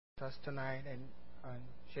us tonight and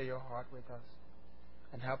share your heart with us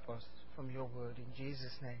and help us from your word. In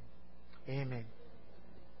Jesus' name, amen.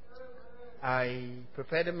 I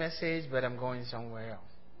prepared a message, but I'm going somewhere else.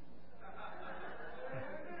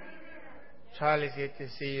 Charlie, it's good to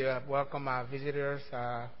see you. Welcome our visitors,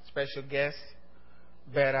 our special guests.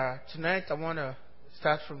 But tonight I want to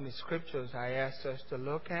start from the scriptures I asked us to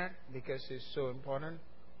look at because it's so important.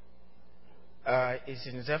 It's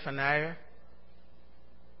in Zephaniah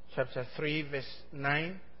chapter 3, verse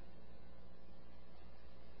 9.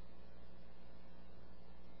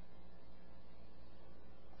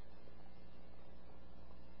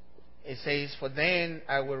 It says, "For then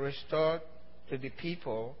I will restore to the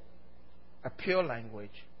people a pure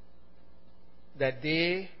language, that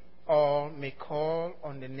they all may call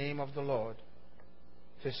on the name of the Lord,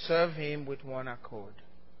 to serve Him with one accord."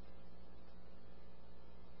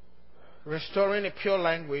 Restoring a pure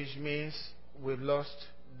language means we've lost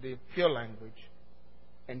the pure language,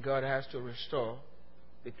 and God has to restore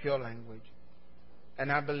the pure language.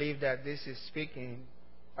 And I believe that this is speaking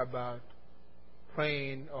about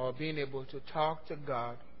praying or being able to talk to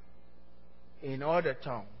God in other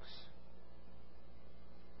tongues.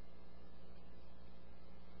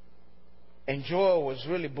 And Joel was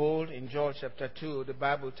really bold in Joel chapter 2. The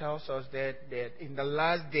Bible tells us that in the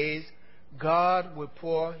last days, God will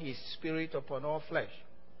pour His Spirit upon all flesh.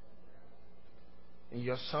 And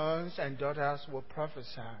your sons and daughters will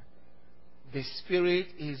prophesy. The Spirit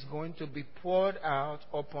is going to be poured out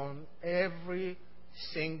upon every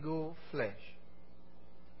single flesh.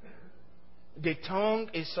 The tongue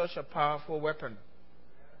is such a powerful weapon.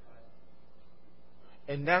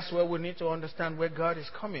 And that's where we need to understand where God is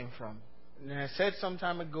coming from. And I said some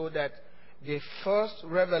time ago that the first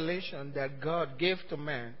revelation that God gave to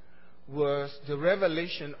man was the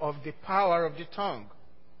revelation of the power of the tongue.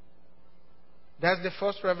 That's the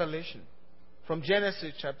first revelation. From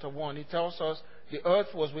Genesis chapter 1, it tells us the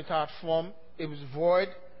earth was without form, it was void.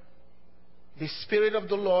 The Spirit of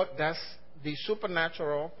the Lord, that's the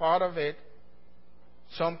supernatural part of it.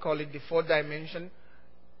 Some call it the fourth dimension.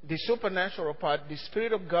 The supernatural part, the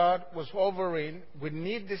Spirit of God was hovering. We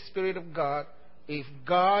need the Spirit of God if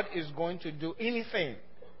God is going to do anything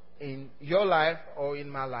in your life or in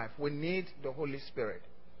my life. We need the Holy Spirit.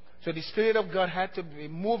 So the Spirit of God had to be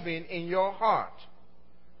moving in your heart.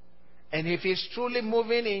 And if He's truly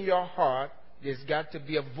moving in your heart, there's got to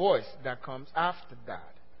be a voice that comes after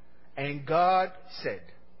that. And God said,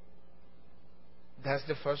 that's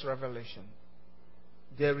the first revelation.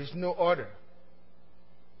 There is no order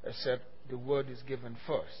except the word is given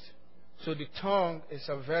first. So the tongue is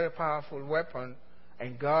a very powerful weapon,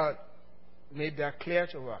 and God made that clear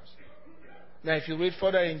to us. Now, if you read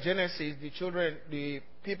further in Genesis, the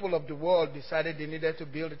people of the world decided they needed to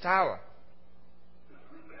build a tower.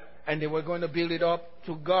 And they were going to build it up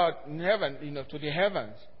to God in heaven, to the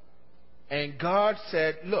heavens. And God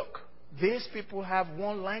said, look, these people have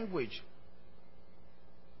one language.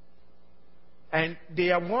 And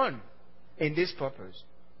they are one in this purpose.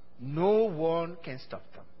 No one can stop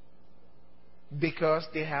them because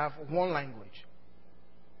they have one language.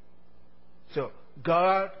 So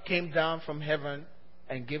God came down from heaven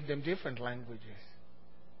and gave them different languages.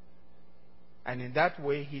 And in that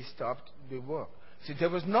way, He stopped the work. See,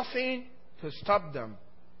 there was nothing to stop them.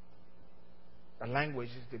 The language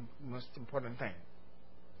is the most important thing.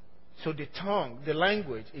 So the tongue, the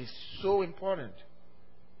language is so important.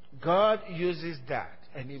 God uses that,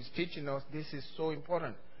 and He's teaching us this is so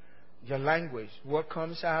important. Your language, what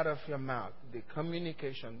comes out of your mouth, the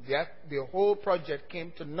communication, the whole project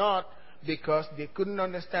came to naught because they couldn't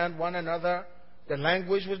understand one another. The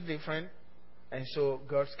language was different, and so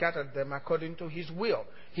God scattered them according to His will.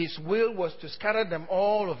 His will was to scatter them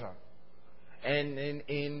all over. And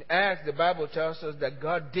in Acts, the Bible tells us that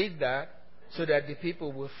God did that so that the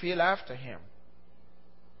people will feel after Him.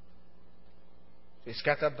 He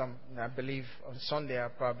scattered them, and I believe on Sunday I'll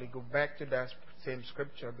probably go back to that same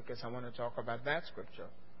scripture because I want to talk about that scripture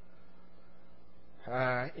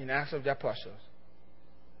in Acts of the Apostles.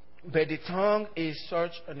 But the tongue is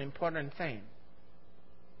such an important thing.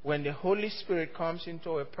 When the Holy Spirit comes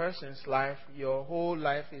into a person's life, your whole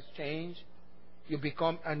life is changed. You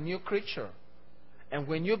become a new creature. And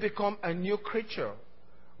when you become a new creature,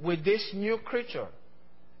 with this new creature,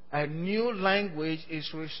 a new language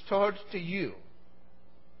is restored to you.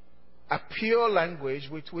 A pure language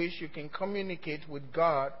with which you can communicate with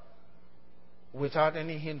God without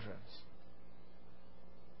any hindrance.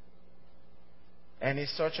 And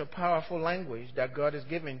it's such a powerful language that God is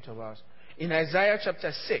giving to us. In Isaiah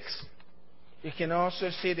chapter 6, you can also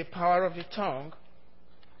see the power of the tongue.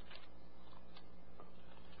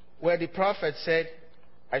 where the prophet said,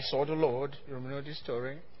 I saw the Lord. You remember this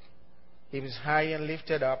story? He was high and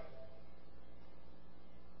lifted up.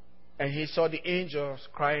 And he saw the angels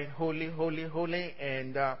crying, holy, holy, holy.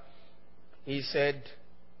 And he said,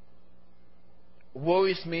 woe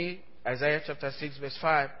is me, Isaiah chapter 6 verse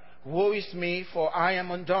 5, woe is me, for I am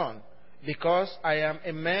undone, because I am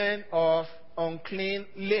a man of unclean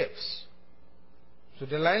lips. So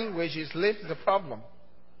the language is lips the problem.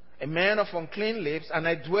 A man of unclean lips, and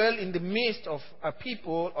I dwell in the midst of a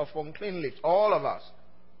people of unclean lips. All of us.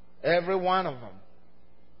 Every one of them.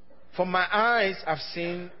 For my eyes have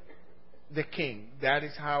seen the King. That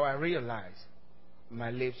is how I realized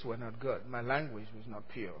my lips were not good. My language was not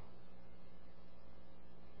pure.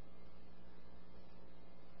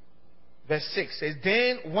 Verse 6 says,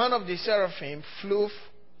 then one of the seraphim flew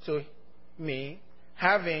to me,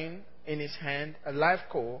 having in his hand a live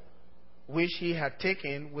coal, which he had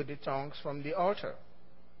taken with the tongs from the altar.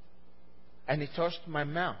 And he touched my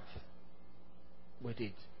mouth with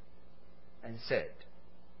it, and said,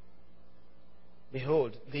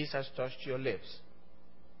 behold, this has touched your lips.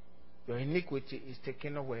 Your iniquity is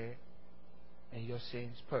taken away, and your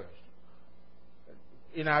sins purged.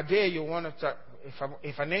 In our day, you want to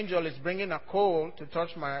if an angel is bringing a coal to touch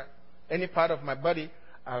any part of my body,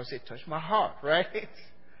 I would say, touch my heart, right?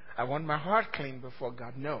 I want my heart clean before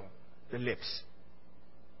God. No, the lips.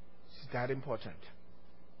 It's that important.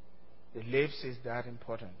 The lips is that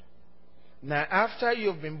important. Now, after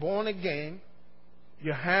you've been born again,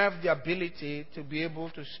 you have the ability to be able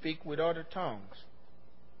to speak with other tongues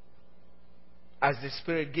as the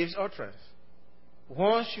Spirit gives utterance.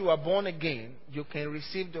 Once you are born again, you can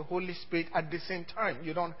receive the Holy Spirit at the same time.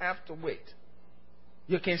 You don't have to wait.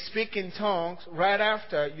 You can speak in tongues right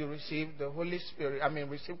after you receive the Holy Spirit.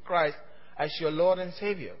 Receive Christ as your Lord and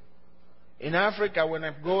Savior. In Africa, when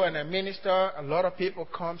I go and I minister, a lot of people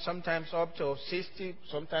come, sometimes up to 60,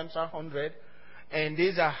 sometimes 100. And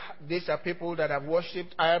these are people that have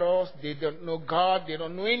worshipped idols. They don't know God. They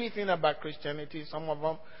don't know anything about Christianity, some of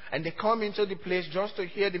them. And they come into the place just to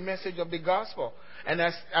hear the message of the gospel. And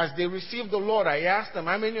as they receive the Lord, I ask them,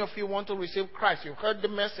 how many of you want to receive Christ? You've heard the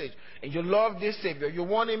message and you love this Savior. You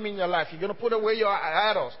want Him in your life. You're going to put away your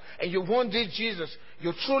idols. And you want this Jesus.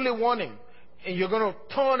 You truly want Him. And you're going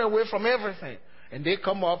to turn away from everything. And they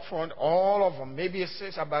come up front, all of them, maybe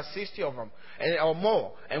it's about 60 of them or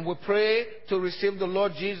more. And we pray to receive the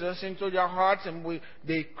Lord Jesus into their hearts, and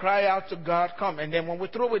they cry out to God, come. And then when we're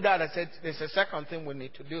through with that, I said, there's a second thing we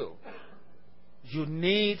need to do. You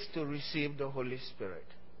need to receive the Holy Spirit.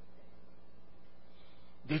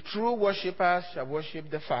 The true worshippers shall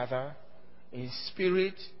worship the Father in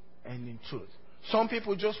spirit and in truth. Some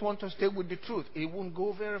people just want to stay with the truth. It won't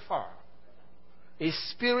go very far. It's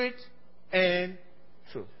spirit and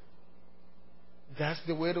truth. That's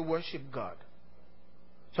the way to worship God.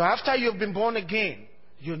 So after you've been born again,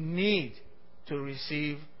 you need to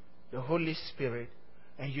receive the Holy Spirit,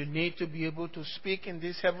 and you need to be able to speak in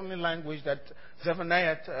this heavenly language that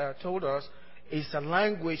Zephaniah told us is a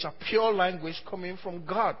language, a pure language coming from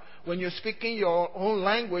God. When you're speaking your own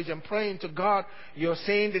language and praying to God, you're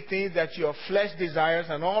saying the things that your flesh desires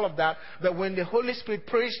and all of that. But when the Holy Spirit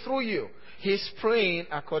prays through you, He's praying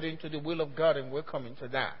according to the will of God, and we're coming to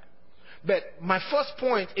that. But my first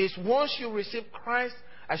point is, once you receive Christ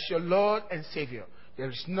as your Lord and Savior, there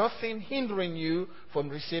is nothing hindering you from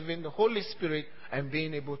receiving the Holy Spirit and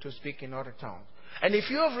being able to speak in other tongues. And if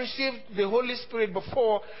you have received the Holy Spirit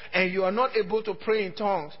before and you are not able to pray in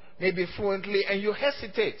tongues, maybe fluently, and you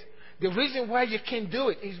hesitate, the reason why you can't do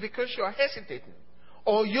it is because you are hesitating.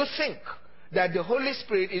 Or you think that the Holy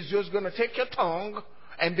Spirit is just going to take your tongue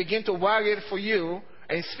and begin to wag it for you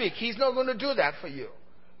and speak. He's not going to do that for you.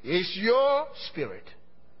 It's your spirit.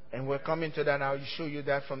 And we're coming to that. I'll show you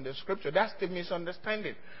that from the scripture. That's the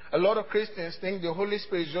misunderstanding. A lot of Christians think the Holy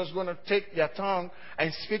Spirit is just going to take their tongue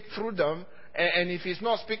and speak through them. And if He's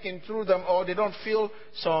not speaking through them, or they don't feel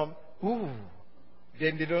some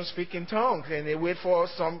then they don't speak in tongues. And they wait for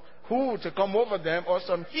some to come over them, or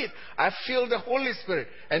some heat. I feel the Holy Spirit.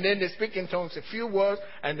 And then they speak in tongues a few words,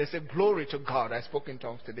 and they say, glory to God. I spoke in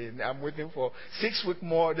tongues today. And I'm waiting for 6 weeks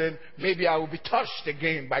more, then maybe I will be touched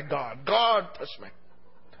again by God. God touch me.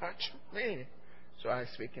 Touch me. So I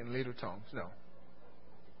speak in little tongues. No.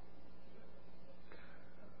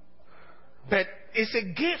 But it's a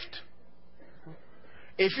gift.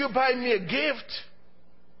 If you buy me a gift,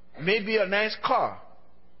 maybe a nice car.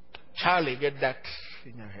 Charlie, get that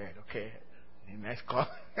in your head, okay? A nice car.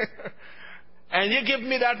 And you give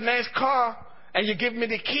me that nice car, and you give me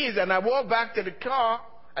the keys, and I walk back to the car,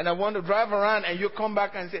 and I want to drive around, and you come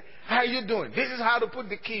back and say, how are you doing? This is how to put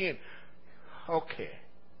the key in. Okay.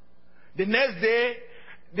 The next day,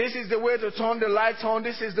 this is the way to turn the lights on.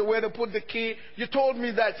 This is the way to put the key. You told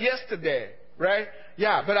me that yesterday, right?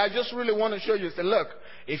 Yeah, but I just really want to show you. Say, look,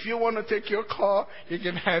 if you want to take your car, you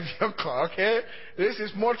can have your car, okay? This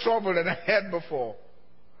is more trouble than I had before.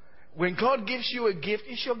 When God gives you a gift,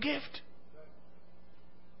 it's your gift.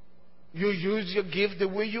 You use your gift the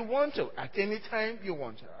way you want to, at any time you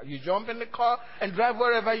want to. You jump in the car and drive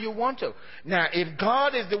wherever you want to. Now, if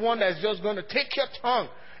God is the one that's just going to take your tongue,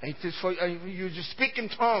 and it is for you just speak in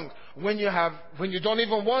tongues when you don't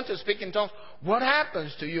even want to speak in tongues, what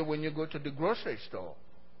happens to you when you go to the grocery store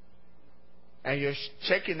and you're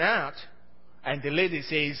checking out, and the lady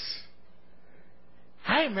says,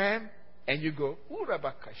 "Hi, ma'am," and you go,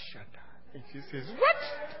 "Urabakashada," and she says, "What?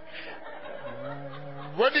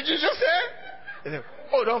 What did you just say?" And then,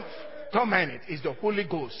 "Oh, don't mind it. It's the Holy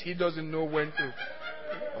Ghost. He doesn't know when to."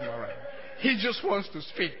 I'm all right. He just wants to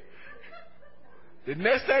speak. The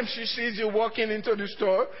next time she sees you walking into the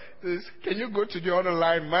store, says, "Can you go to the other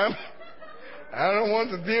line, ma'am? I don't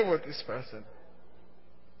want to deal with this person."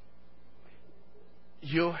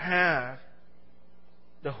 You have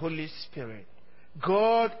the Holy Spirit.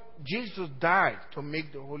 Jesus died to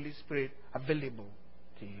make the Holy Spirit available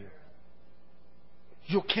to you.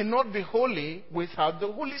 You cannot be holy without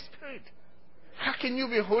the Holy Spirit. How can you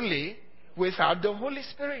be holy without the Holy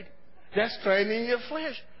Spirit? That's trying in your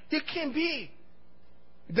flesh. You can't be.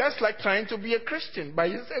 That's like trying to be a Christian by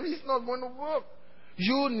yourself. It's not going to work.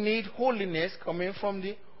 You need holiness coming from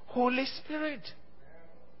the Holy Spirit.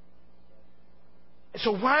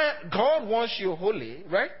 So why God wants you holy,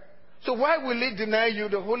 right? So why will He deny you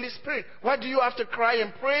the Holy Spirit? Why do you have to cry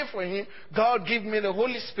and pray for Him? God, give me the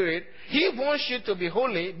Holy Spirit. He wants you to be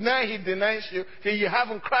holy. Now He denies you. Say, you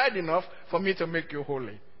haven't cried enough for me to make you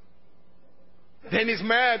holy. Then He's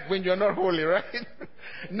mad when you're not holy, right?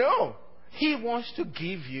 No. He wants to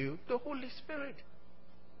give you the Holy Spirit.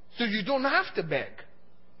 So you don't have to beg.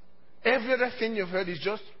 Every other thing you've heard is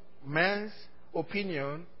just man's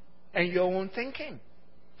opinion and your own thinking.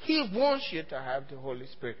 He wants you to have the Holy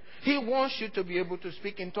Spirit. He wants you to be able to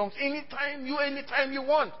speak in tongues anytime you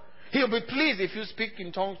want. He'll be pleased if you speak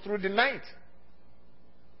in tongues through the night.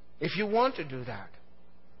 If you want to do that.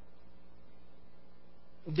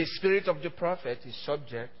 The spirit of the prophet is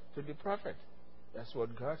subject to the prophet. That's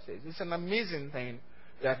what God says. It's an amazing thing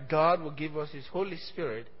that God will give us His Holy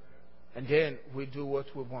Spirit and then we do what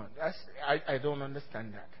we want. I don't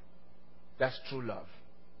understand that. That's true love.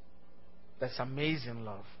 That's amazing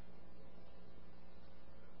love.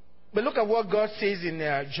 But look at what God says in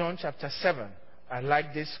John chapter 7. I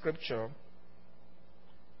like this scripture.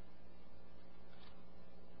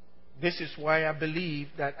 This is why I believe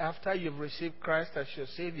that after you've received Christ as your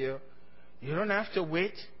Savior, you don't have to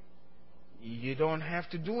wait. You don't have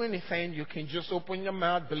to do anything. You can just open your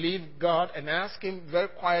mouth, believe God, and ask Him very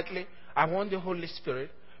quietly, "I want the Holy Spirit."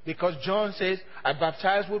 Because John says, "I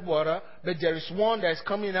baptize with water, but there is one that is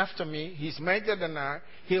coming after me. He's mightier than I.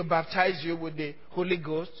 He'll baptize you with the Holy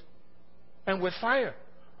Ghost and with fire."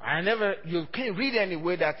 You can't read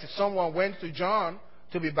anywhere that someone went to John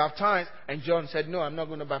to be baptized and John said, "No, I'm not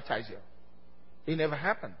going to baptize you." It never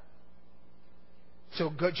happened.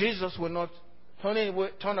 So Jesus will not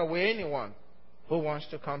turn away anyone who wants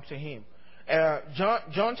to come to Him.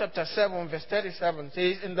 John chapter 7 verse 37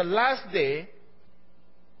 says, in the last day,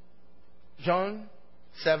 John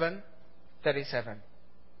 7:37.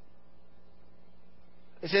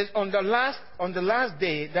 It says, on the last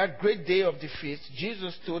day, that great day of the feast,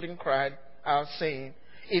 Jesus stood and cried out, saying,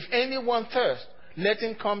 "If anyone thirst, let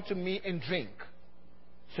him come to me and drink."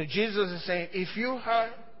 So Jesus is saying, if you are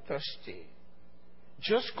thirsty,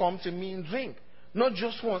 just come to me and drink. Not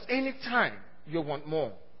just once, anytime you want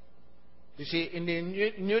more. You see, in the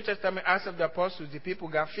New Testament, Acts of the Apostles, the people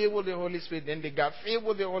got filled with the Holy Spirit, then they got filled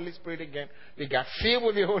with the Holy Spirit again, they got filled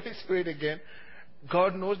with the Holy Spirit again.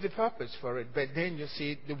 God knows the purpose for it, but then you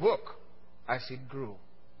see the work as it grew.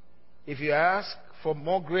 If you ask for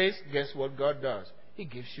more grace, guess what God does? He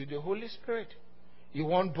gives you the Holy Spirit. You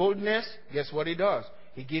want boldness, guess what He does?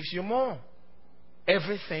 He gives you more.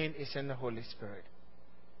 Everything is in the Holy Spirit.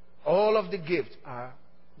 All of the gifts are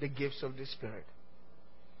the gifts of the Spirit.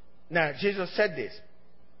 Now, Jesus said this.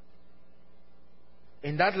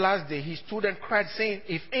 In that last day, He stood and cried, saying,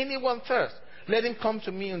 "If anyone thirsts, let him come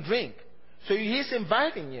to me and drink." So He's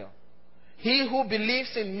inviting you. He who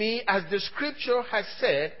believes in me, as the scripture has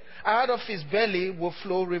said, out of his belly will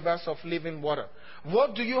flow rivers of living water.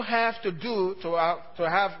 What do you have to do to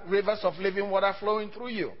have rivers of living water flowing through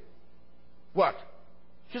you? What?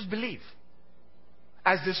 Just believe.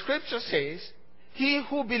 As the scripture says, he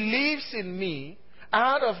who believes in me,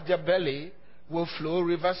 out of their belly will flow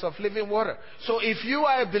rivers of living water. So if you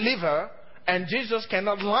are a believer and Jesus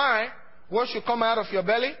cannot lie, what should come out of your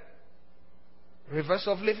belly? Rivers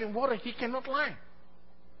of living water. He cannot lie.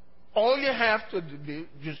 All you have to do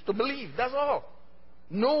is to believe. That's all.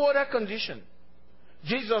 No other condition.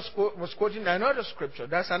 Jesus was quoting another scripture.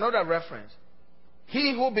 That's another reference.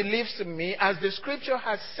 He who believes in me, as the scripture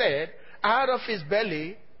has said, out of his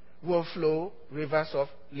belly will flow rivers of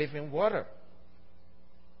living water.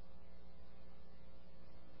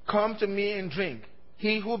 Come to me and drink.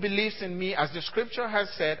 He who believes in me, as the scripture has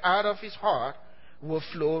said, out of his heart will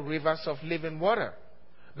flow rivers of living water.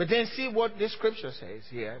 But then see what this scripture says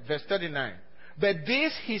here, verse 39. But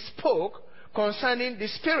this he spoke concerning the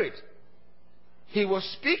Spirit. He was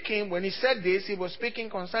speaking, when he said this, he was speaking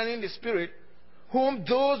concerning the Spirit, whom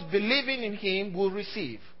those believing in him will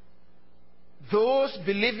receive. Those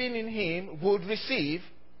believing in him would receive,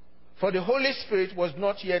 for the Holy Spirit was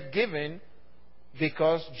not yet given,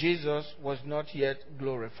 because Jesus was not yet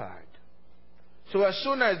glorified. So as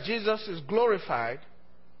soon as Jesus is glorified,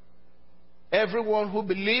 everyone who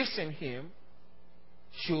believes in him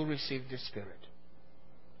should receive the Spirit,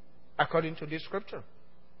 according to this scripture.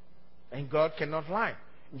 And God cannot lie.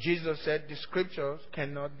 Jesus said the scriptures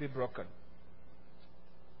cannot be broken.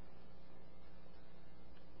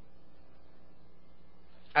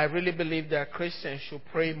 I really believe that Christians should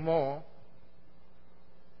pray more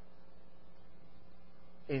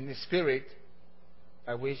in the Spirit.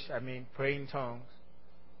 Pray in tongues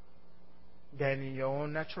than in your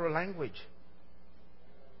own natural language,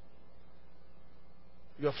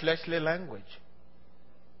 your fleshly language.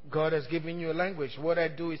 God has given you a language. What I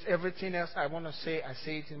do is everything else I want to say, I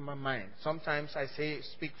say it in my mind. Sometimes I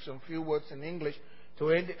speak some few words in English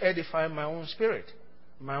to edify my own spirit,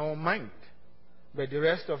 my own mind. But the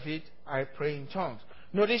rest of it, I pray in tongues.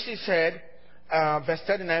 Notice he said, verse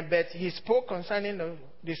 39, but he spoke concerning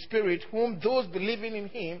the Spirit, whom those believing in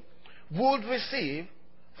him would receive,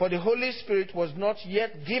 for the Holy Spirit was not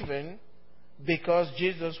yet given, because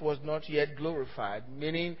Jesus was not yet glorified.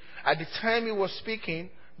 Meaning, at the time he was speaking,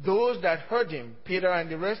 those that heard him, Peter and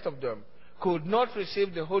the rest of them, could not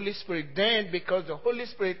receive the Holy Spirit then, because the Holy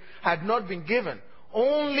Spirit had not been given.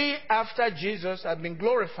 Only after Jesus had been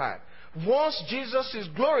glorified. Once Jesus is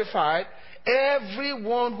glorified,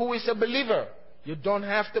 everyone who is a believer, you don't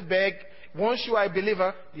have to beg. Once you are a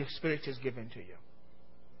believer, the Spirit is given to you.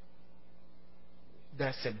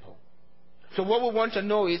 That's simple. So what we want to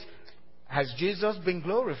know is, has Jesus been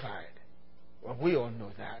glorified? Well, we all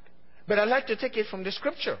know that. But I'd like to take it from the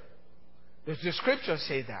Scripture. Does the Scripture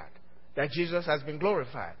say that Jesus has been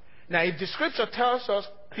glorified? Now, if the Scripture tells us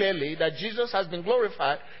clearly that Jesus has been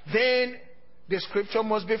glorified, then the Scripture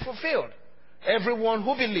must be fulfilled. Everyone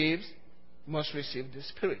who believes must receive the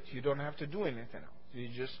Spirit. You don't have to do anything else. You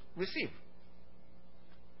just receive.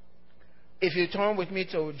 If you turn with me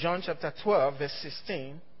to John chapter 12, verse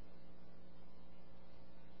 16,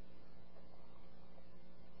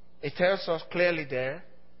 it tells us clearly there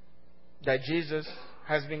that Jesus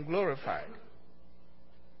has been glorified.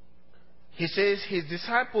 He says his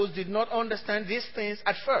disciples did not understand these things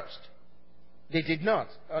at first. They did not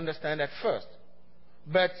understand at first.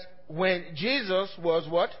 But when Jesus was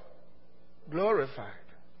what? Glorified.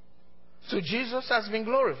 So Jesus has been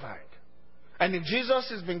glorified. And if Jesus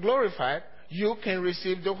has been glorified, you can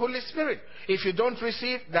receive the Holy Spirit. If you don't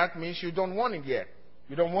receive, that means you don't want Him yet.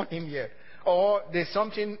 You don't want Him yet. Or there's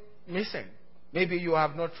something missing. Maybe you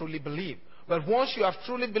have not truly believed. But once you have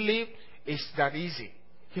truly believed, it's that easy.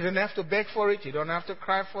 You don't have to beg for it. You don't have to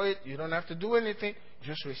cry for it. You don't have to do anything.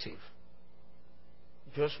 Just receive.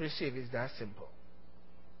 Just receive. It's that simple.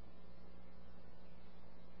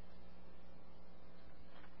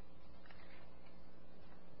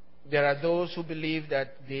 There are those who believe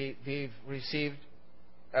that they've received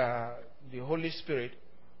the Holy Spirit,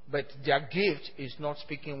 but their gift is not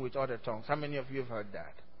speaking with other tongues. How many of you have heard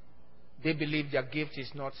that? They believe their gift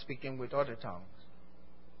is not speaking with other tongues.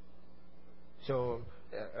 So,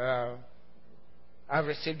 I've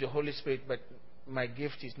received the Holy Spirit, but my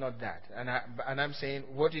gift is not that. And I'm saying,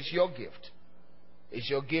 what is your gift? Is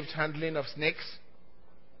your gift handling of snakes?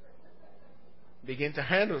 Begin to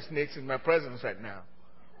handle snakes in my presence right now.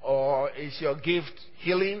 Or is your gift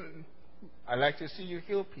healing? I like to see you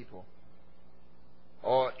heal people.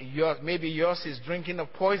 Or maybe yours is drinking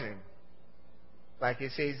of poison, like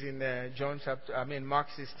it says in Mark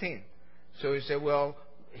 16. So you say, well,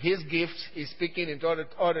 his gift is speaking in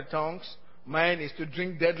other tongues. Mine is to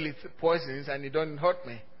drink deadly poisons, and it doesn't hurt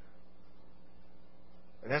me.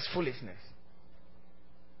 That's foolishness.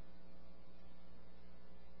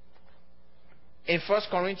 In 1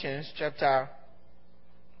 Corinthians chapter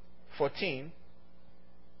 14,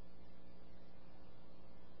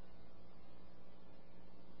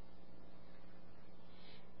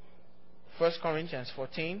 1 Corinthians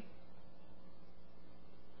 14.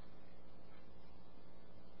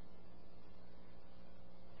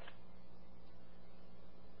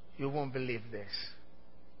 You won't believe this.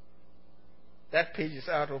 That page is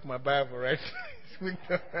out of my Bible, right?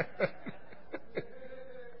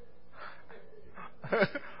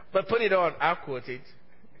 But put it on. I'll quote it.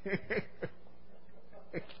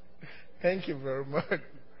 Thank you very much.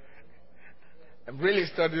 I'm really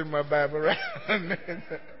studying my Bible, right?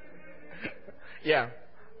 Yeah.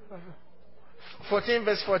 14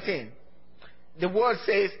 verse 14. The word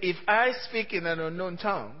says, if I speak in an unknown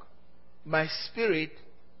tongue, my spirit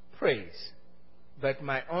prays, but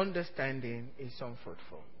my understanding is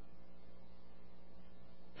unfruitful.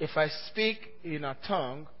 If I speak in a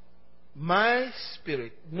tongue, my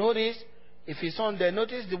spirit, notice, if it's on there,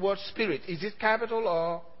 notice the word spirit. Is it capital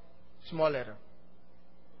or small letter?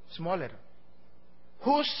 Small letter.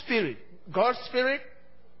 Whose spirit? God's spirit?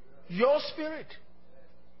 Your spirit.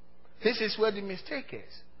 This is where the mistake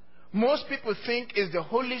is. Most people think it's the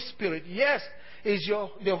Holy Spirit. Yes, it's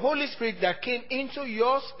the Holy Spirit that came into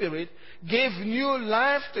your spirit, gave new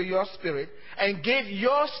life to your spirit, and gave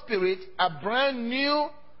your spirit a brand new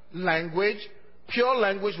language, pure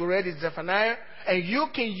language. We read in Zephaniah, and you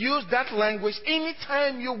can use that language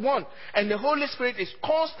anytime you want. And the Holy Spirit is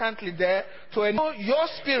constantly there to enable your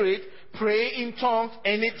spirit pray in tongues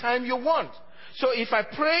anytime you want. So if I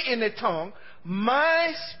pray in a tongue,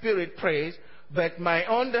 my spirit prays, but my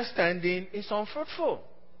understanding is unfruitful.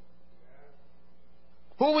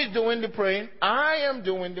 Who is doing the praying? I am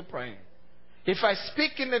doing the praying. If I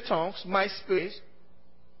speak in the tongues, my spirit,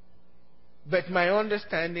 but my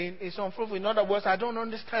understanding is unfruitful. In other words, I don't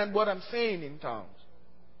understand what I'm saying in tongues.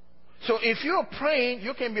 So if you're praying,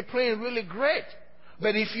 you can be praying really great.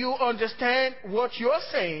 But if you understand what you're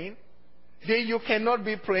saying, then you cannot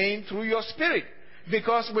be praying through your spirit.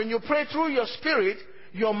 Because when you pray through your spirit,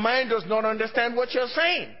 your mind does not understand what you're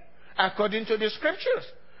saying, according to the scriptures.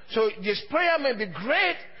 So this prayer may be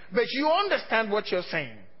great, but you understand what you're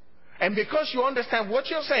saying. And because you understand what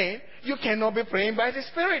you're saying, you cannot be praying by the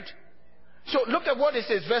Spirit. So look at what it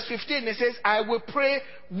says, verse 15. It says, I will pray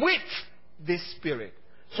with the Spirit.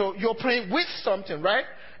 So you're praying with something, right?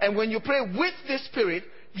 And when you pray with the Spirit,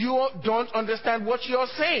 you don't understand what you're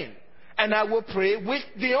saying. And I will pray with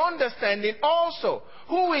the understanding also.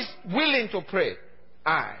 Who is willing to pray?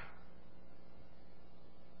 I.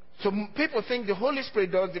 So people think the Holy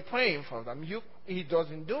Spirit does the praying for them. He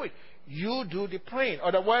doesn't do it. You do the praying.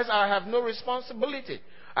 Otherwise, I have no responsibility.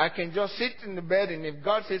 I can just sit in the bed, and if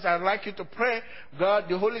God says, I'd like you to pray, God,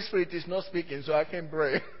 the Holy Spirit is not speaking, so I can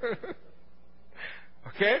pray.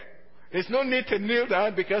 Okay? There's no need to kneel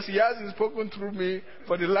down because He hasn't spoken through me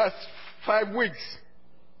for the last 5 weeks.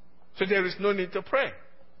 So there is no need to pray.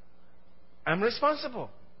 I'm responsible.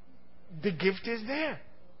 The gift is there.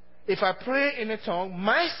 If I pray in a tongue,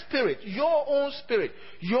 my spirit, your own spirit,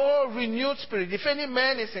 your renewed spirit, if any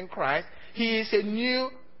man is in Christ, he is a new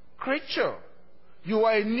creature. You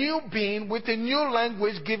are a new being with a new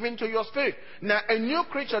language given to your spirit. Now, a new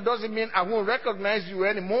creature doesn't mean I won't recognize you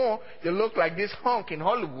anymore. You look like this hunk in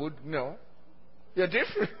Hollywood. No. You're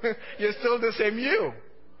different. You're still the same you.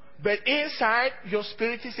 But inside, your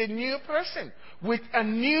spirit is a new person with a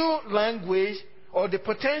new language or the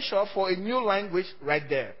potential for a new language right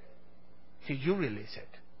there. Till you release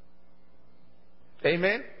it.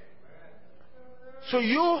 Amen? So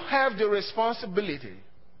you have the responsibility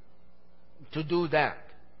to do that.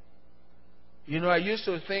 You know, I used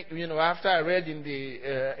to think, after I read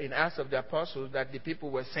in Acts of the Apostles that the people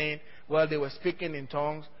were saying, well, they were speaking in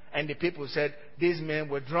tongues, and the people said these men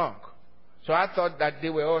were drunk. So I thought that they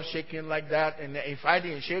were all shaking like that, and if I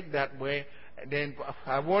didn't shake that way, then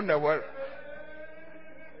I wonder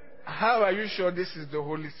how are you sure this is the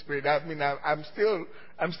Holy Spirit? I mean, I'm still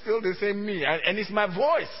the same me, and it's my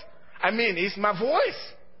voice. It's my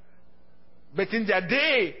voice. But in that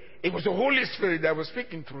day, it was the Holy Spirit that was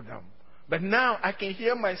speaking through them. But now I can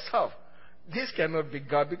hear myself. This cannot be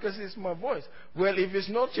God because it's my voice. Well, if it's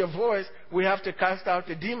not your voice, we have to cast out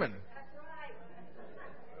the demon.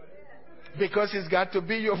 Because it's got to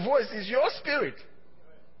be your voice. It's your spirit.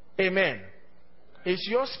 Amen. It's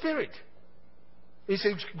your spirit. It's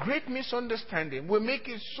a great misunderstanding. We make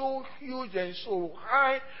it so huge and so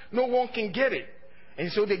high, no one can get it. And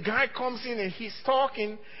so the guy comes in and he's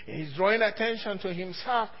talking, and he's drawing attention to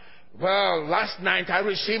himself. Well, last night I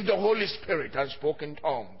received the Holy Spirit and spoke in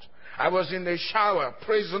tongues. I was in the shower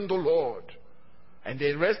praising the Lord. And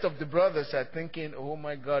the rest of the brothers are thinking, oh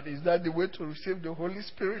my God, is that the way to receive the Holy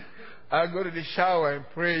Spirit? I go to the shower and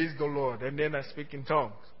praise the Lord, and then I speak in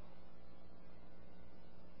tongues.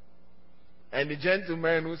 And the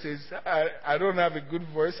gentleman who says, I don't have a good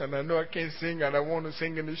voice and I know I can't sing and I want to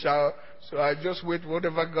sing in the shower, so I just wait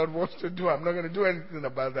whatever God wants to do. I'm not going to do anything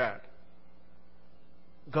about that.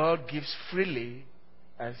 God gives freely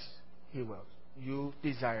as He wills. You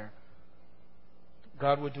desire.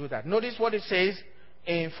 God will do that. Notice what it says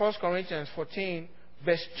in 1 Corinthians 14,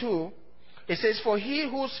 verse 2. It says, for he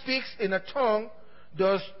who speaks in a tongue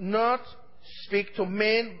does not speak to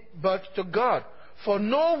men but to God. For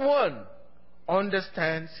no one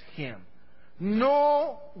understands him.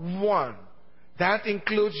 No one. That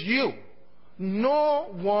includes you. No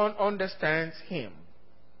one understands him.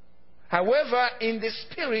 However, in the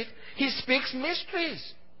Spirit, he speaks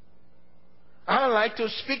mysteries. I like to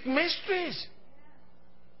speak mysteries.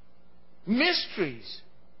 Mysteries.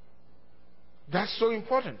 That's so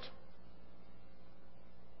important.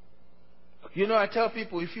 You know, I tell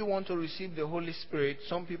people, if you want to receive the Holy Spirit,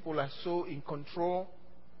 some people are so in control,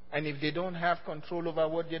 and if they don't have control over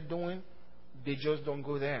what they're doing, they just don't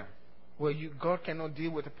go there. Well, God cannot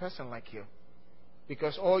deal with a person like you,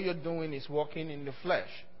 because all you're doing is walking in the flesh.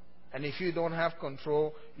 And if you don't have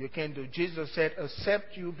control, you can't do. Jesus said,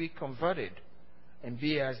 except you be converted and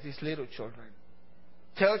be as these little children.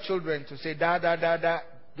 Tell children to say, da, da, da, da.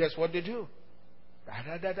 Guess what they do? Da,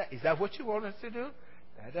 da, da, da. Is that what you want us to do?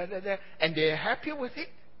 Da, da, da, da. And they're happy with it.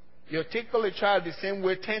 You tickle a child the same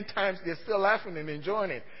way 10 times, they're still laughing and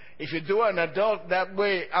enjoying it. If you do an adult that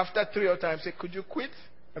way, after 3 or times, say, could you quit?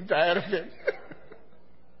 I'm tired of it.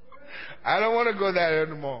 I don't want to go there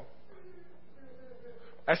anymore.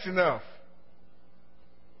 That's enough.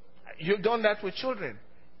 You've done that with children.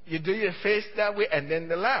 You do your face that way and then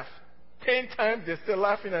they laugh. 10 times they're still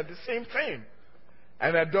laughing at the same thing.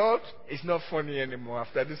 An adult is not funny anymore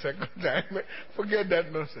after the second time. Forget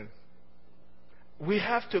that nonsense. We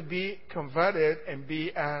have to be converted and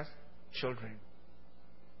be as children.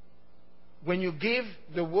 When you give,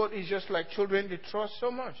 the word is just like children, they trust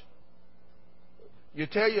so much. You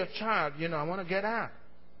tell your child, I want to get out.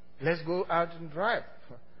 Let's go out and drive.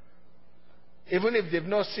 Even if they've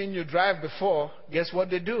not seen you drive before, guess what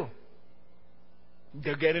they do?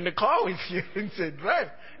 They'll get in the car with you and say, drive.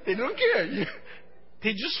 They don't care.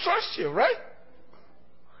 They just trust you, right?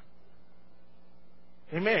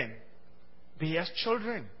 Amen. Be as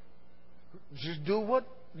children. Just do what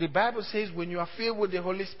the Bible says when you are filled with the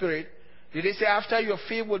Holy Spirit. Did they say after you're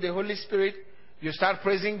filled with the Holy Spirit, you start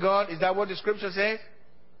praising God? Is that what the scripture says?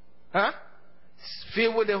 Huh?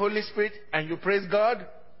 Filled with the Holy Spirit and you praise God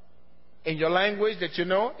in your language that you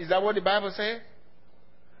know? Is that what the Bible says?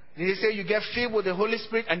 Did it say you get filled with the Holy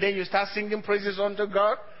Spirit and then you start singing praises unto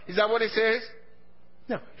God? Is that what it says?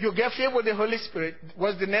 No. You get filled with the Holy Spirit.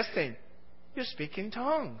 What's the next thing? You speak in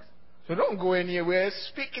tongues. So don't go anywhere.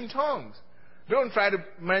 Speak in tongues. Don't try to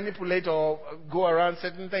manipulate or go around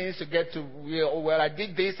certain things to get to, well, I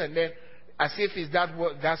did this and then as if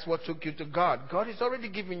that's what took you to God. God is already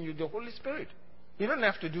giving you the Holy Spirit. You don't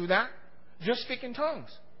have to do that. Just speak in tongues.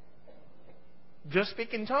 Just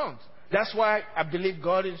speak in tongues. That's why I believe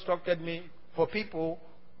God instructed me for people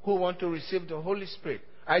who want to receive the Holy Spirit.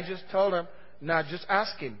 I just tell them, now just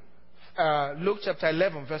ask Him. Luke chapter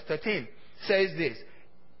 11 verse 13 says this.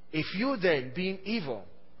 If you then, being evil,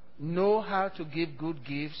 know how to give good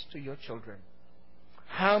gifts to your children,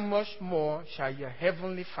 how much more shall your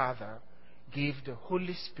heavenly Father give the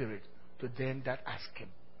Holy Spirit to them that ask Him?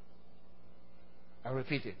 I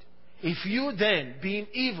repeat it. If you then, being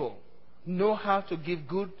evil, know how to give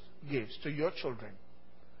good gifts to your children,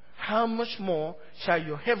 how much more shall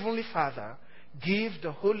your heavenly Father give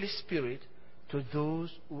the Holy Spirit to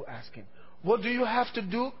those who ask Him? What do you have to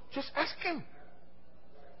do? Just ask Him.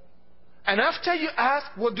 And after you ask,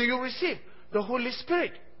 what do you receive? The Holy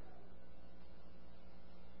Spirit.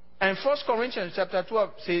 And 1 Corinthians chapter 12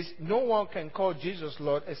 says, no one can call Jesus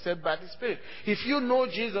Lord except by the Spirit. If you know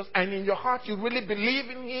Jesus and in your heart you really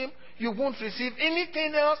believe in Him, you won't receive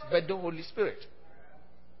anything else but the Holy Spirit.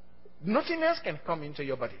 Nothing else can come into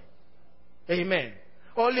your body. Amen.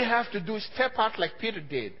 All you have to do is step out like Peter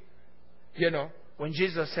did. When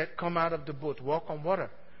Jesus said, come out of the boat, walk on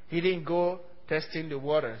water. He didn't go testing the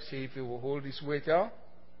water, see if it will hold his weight out.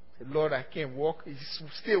 He said, Lord, I can't walk. It's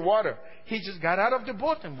still water. He just got out of the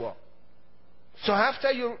boat and walked. So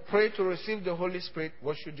after you pray to receive the Holy Spirit,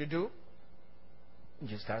 what should you do? You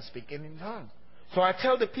just start speaking in tongues. So I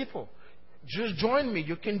tell the people, just join me.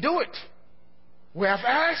 You can do it. We have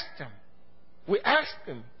asked Him. We asked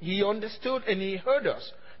Him. He understood and He heard us.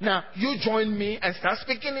 Now, you join me and start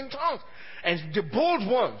speaking in tongues. And the bold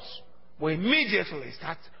ones will immediately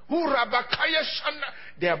start.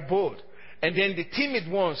 They are bold. And then the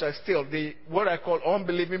timid ones are still what I call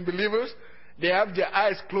unbelieving believers. They have their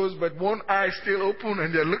eyes closed, but one eye still open,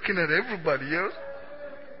 and they're looking at everybody else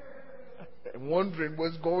and wondering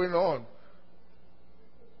what's going on.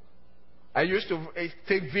 I used to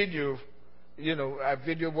take video, I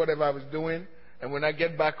video whatever I was doing, and when I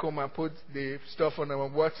get back home, I put the stuff on and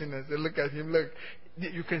I'm watching, and they look at him, look,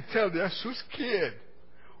 you can tell they are so scared.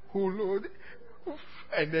 Oh Lord.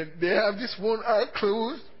 And then they have this one eye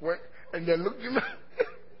closed, and they're looking,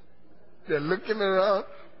 they're looking around.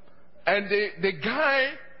 And the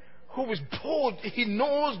guy who is bold, he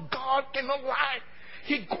knows God cannot lie.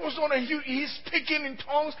 He goes on and he's speaking in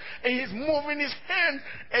tongues and he's moving his hands,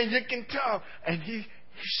 and you can tell. And he's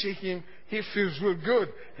shaking. He feels real good.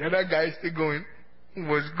 The other guy is still going,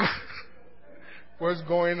 what's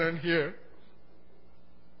going on here?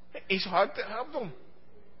 It's hard to help them.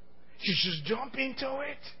 You just jump into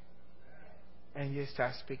it and you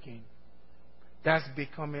start speaking. That's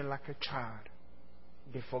becoming like a child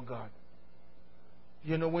before God.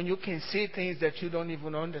 When you can see things that you don't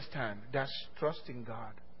even understand, that's trusting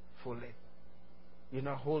God fully. You're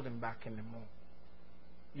not holding back anymore.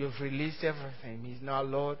 You've released everything. He's now,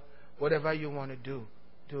 Lord, whatever you want to do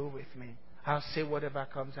with me. I'll say whatever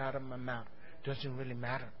comes out of my mouth. Doesn't really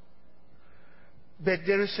matter. But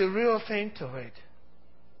there is a real thing to it.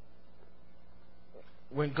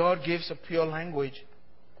 When God gives a pure language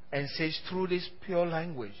and says, through this pure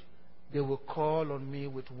language, they will call on me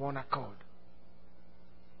with one accord.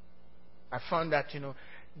 I found that,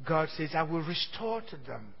 God says, I will restore to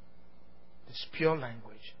them this pure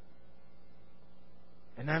language.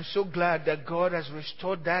 And I'm so glad that God has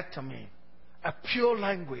restored that to me. A pure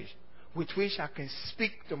language with which I can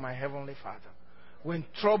speak to my Heavenly Father. When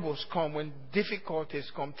troubles come, when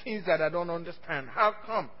difficulties come, things that I don't understand, how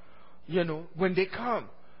come? When they come,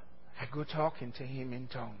 I go talking to Him in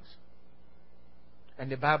tongues.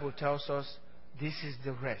 And the Bible tells us this is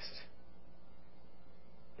the rest.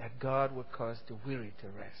 That God will cause the weary to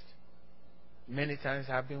rest. Many times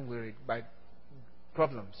I've been wearied by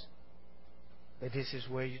problems. But this is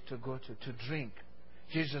where you to go to drink.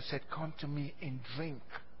 Jesus said, come to me and drink.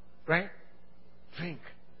 Right? Drink.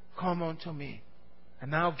 Come unto me.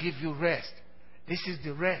 And I'll give you rest. This is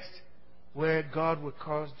the rest where God will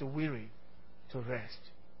cause the weary to rest.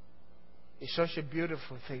 It's such a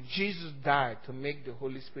beautiful thing. Jesus died to make the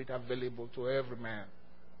Holy Spirit available to every man.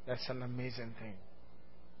 That's an amazing thing.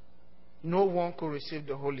 No one could receive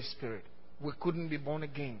the Holy Spirit. We couldn't be born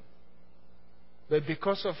again. But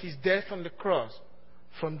because of His death on the cross,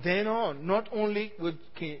 from then on, not only will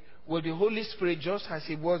the Holy Spirit, just as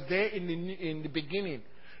He was there in the beginning,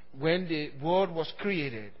 when the world was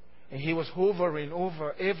created, and He was hovering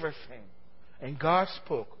over everything, and God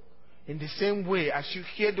spoke, in the same way, as you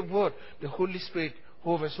hear the word, the Holy Spirit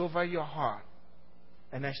hovers over your heart.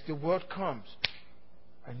 And as the word comes,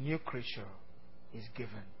 a new creature is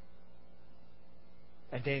given.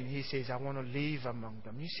 And then He says, I want to live among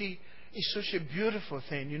them. You see, it's such a beautiful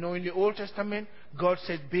thing. In the Old Testament, God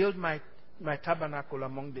said, build my tabernacle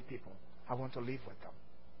among the people. I want to live with them.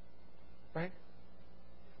 Right?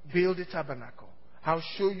 Build the tabernacle. I'll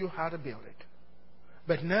show you how to build it.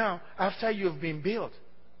 But now, after you've been built,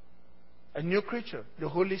 a new creature, the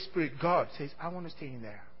Holy Spirit, God says, I want to stay in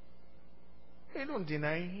there. Hey, don't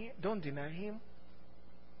deny Him. Don't deny Him.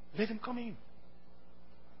 Let Him come in.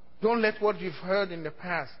 Don't let what you've heard in the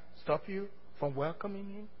past stop you from welcoming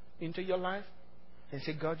Him into your life. And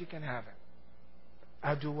say, God, you can have it.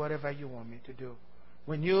 I'll do whatever you want me to do.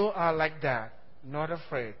 When you are like that, not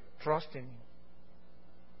afraid, trusting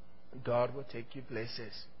Him, God will take you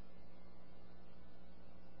places.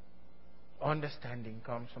 Understanding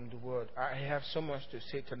comes from the Word. I have so much to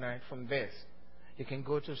say tonight from this. You can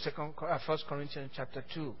go to 1 Corinthians chapter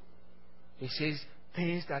 2. It says,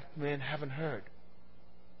 things that men haven't heard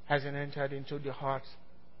hasn't entered into the hearts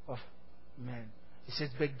of men. It says,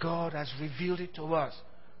 but God has revealed it to us.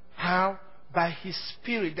 How? By His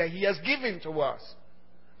Spirit that He has given to us.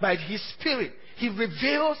 By His Spirit, He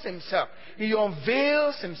reveals Himself. He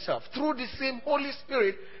unveils Himself through the same Holy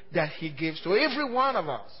Spirit that He gives to every one of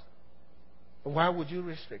us. Why would you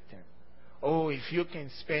restrict Him? Oh, if you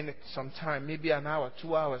can spend some time, maybe an hour,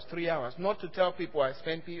 2 hours, 3 hours. Not to tell people I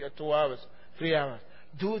spent 2 hours, 3 hours.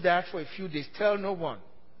 Do that for a few days. Tell no one.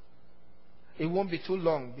 It won't be too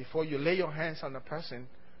long before you lay your hands on a person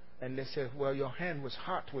and they say, well, your hand was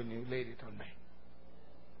hot when you laid it on me.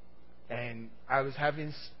 And I was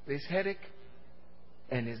having this headache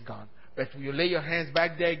and it's gone. But when you lay your hands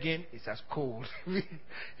back there again, it's as cold. You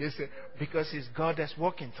see, because it's God that's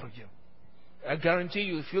working through you. I guarantee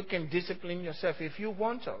you, if you can discipline yourself, if you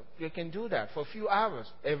want to, you can do that for a few hours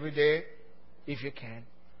every day, if you can.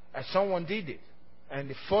 As someone did it. And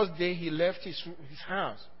the first day he left his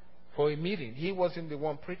house for a meeting, he wasn't the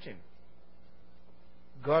one preaching.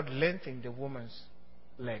 God lengthened the woman's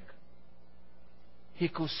leg. He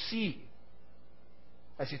could see.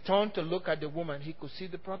 As he turned to look at the woman, he could see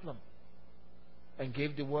the problem and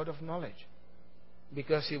gave the word of knowledge.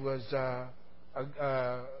 Because he was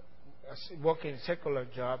working a secular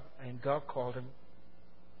job, and God called him,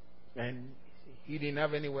 and he didn't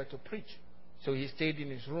have anywhere to preach. So he stayed in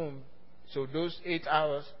his room. So those 8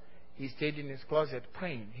 hours, he stayed in his closet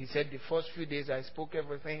praying. He said the first few days I spoke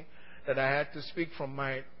everything that I had to speak from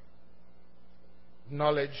my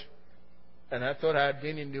knowledge, and I thought I had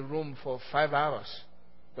been in the room for 5 hours.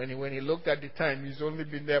 When he looked at the time, he's only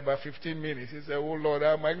been there about 15 minutes. He said, "Oh Lord,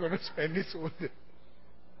 how am I going to spend this whole day?"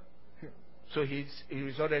 So he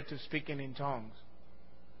resorted to speaking in tongues.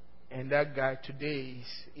 And that guy today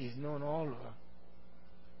is known all over.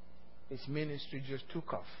 His ministry just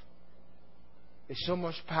took off. There's so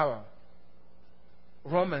much power.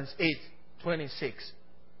 Romans 8:26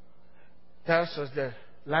 tells us that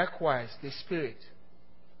likewise the Spirit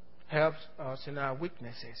helps us in our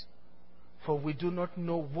weaknesses. For we do not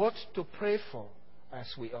know what to pray for as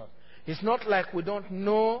we ought. It's not like we don't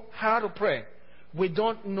know how to pray. We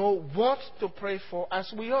don't know what to pray for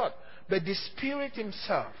as we ought. But the Spirit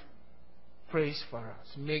Himself prays for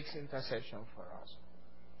us, makes intercession for us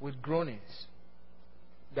with groanings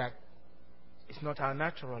that is not our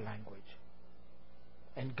natural language.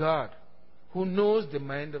 And God, who knows the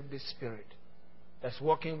mind of the Spirit, that's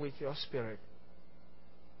working with your spirit,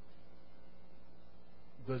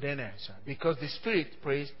 will then answer. Because the Spirit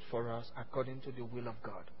prays for us according to the will of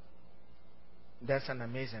God. That's an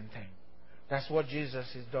amazing thing. That's what Jesus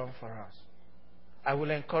has done for us. I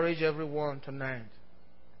will encourage everyone tonight.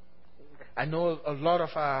 I know a lot of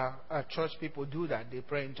our church people do that. They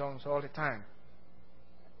pray in tongues all the time.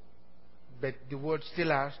 But the word still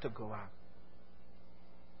has to go out.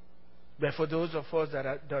 But for those of us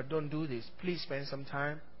that don't do this, please spend some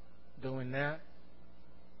time doing that.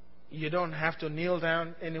 You don't have to kneel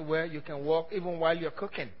down anywhere. You can walk even while you're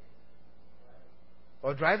cooking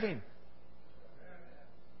or driving.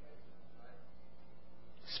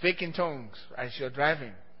 Speak in tongues as you're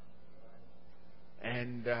driving.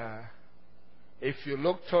 And if you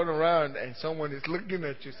turn around and someone is looking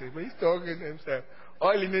at you, say, well, he's talking to himself.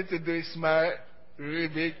 All you need to do is smile really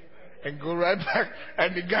big and go right back.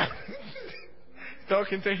 And the guy is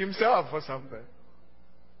talking to himself or something.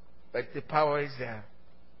 But the power is there.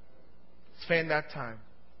 Spend that time.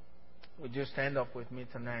 Would you stand up with me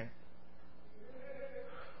tonight?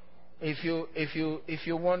 If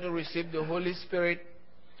you want to receive the Holy Spirit,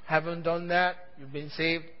 haven't done that, you've been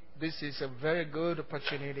saved, this is a very good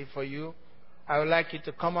opportunity for you. I would like you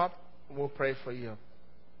to come up. We'll pray for you.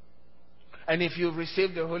 And if you've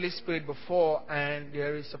received the Holy Spirit before and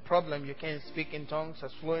there is a problem, you can't speak in tongues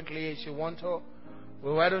as fluently as you want to,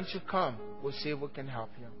 well, why don't you come? We'll see if we can help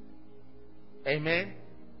you. Amen?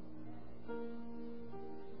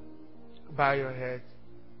 Bow your head.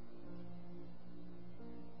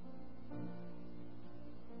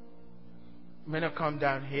 I'm going to come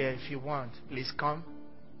down here if you want. Please come.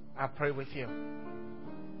 I'll pray with you.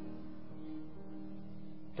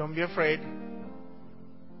 Don't be afraid.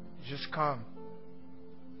 Just come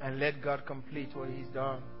and let God complete what He's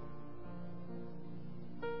done.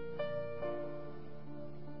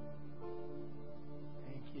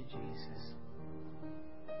 Thank you, Jesus.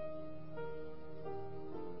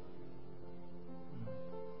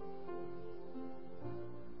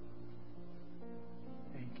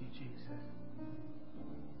 Thank you, Jesus.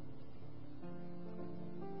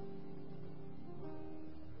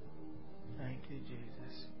 Thank you,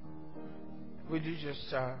 Jesus. Would you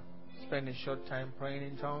just spend a short time praying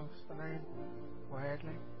in tongues tonight?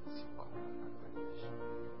 Quietly.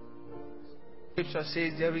 Scripture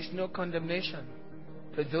says there is no condemnation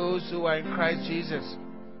for those who are in Christ Jesus.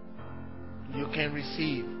 You can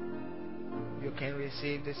receive. You can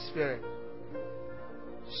receive the Spirit.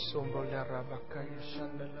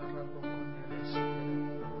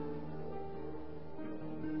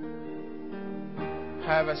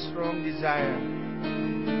 Have a strong desire.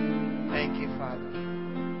 Thank you, Father.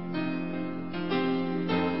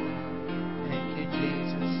 Thank you,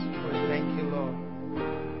 Jesus. We thank you, Lord.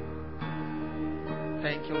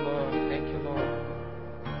 Thank you, Lord. Thank you, Lord.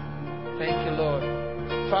 Thank you, Lord.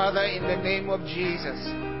 Father, in the name of Jesus,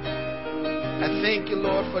 I thank you,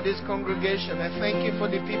 Lord, for this congregation. I thank you for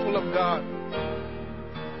the people of God.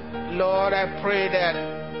 Lord, I pray that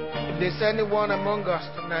if there's anyone among us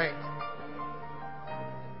tonight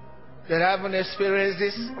that haven't experienced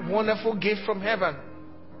this wonderful gift from heaven,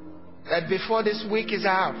 that before this week is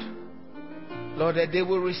out, Lord, that they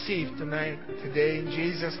will receive today in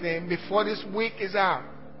Jesus' name. Before this week is out,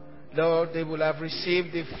 Lord, they will have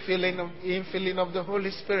received the infilling of the Holy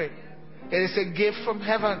Spirit. It is a gift from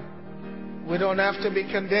heaven. We don't have to be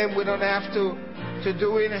condemned. We don't have to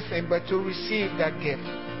do anything but to receive that gift.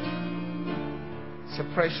 It's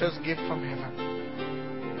a precious gift from heaven.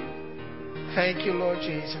 Thank you, Lord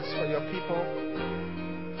Jesus, for your people.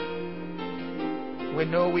 We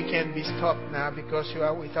know we can't be stopped now because you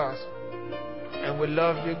are with us. And we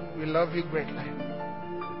love you. We love you greatly.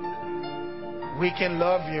 We can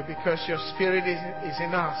love you because your Spirit is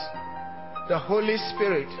in us. The Holy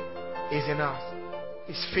Spirit is in us.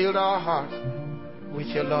 He's filled our hearts with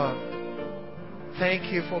your love.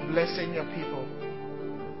 Thank you for blessing your people.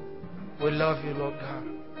 We love you, Lord God.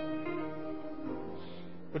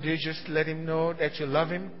 Would you just let him know that you love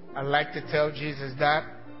him? I'd like to tell Jesus that.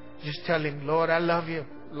 Just tell him, Lord, I love you.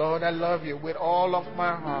 Lord, I love you with all of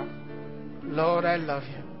my heart. Lord, I love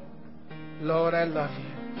you. Lord, I love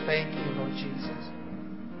you. Thank you, Lord Jesus.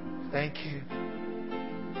 Thank you.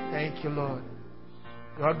 Thank you, Lord.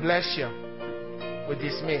 God bless you. We're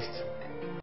dismissed.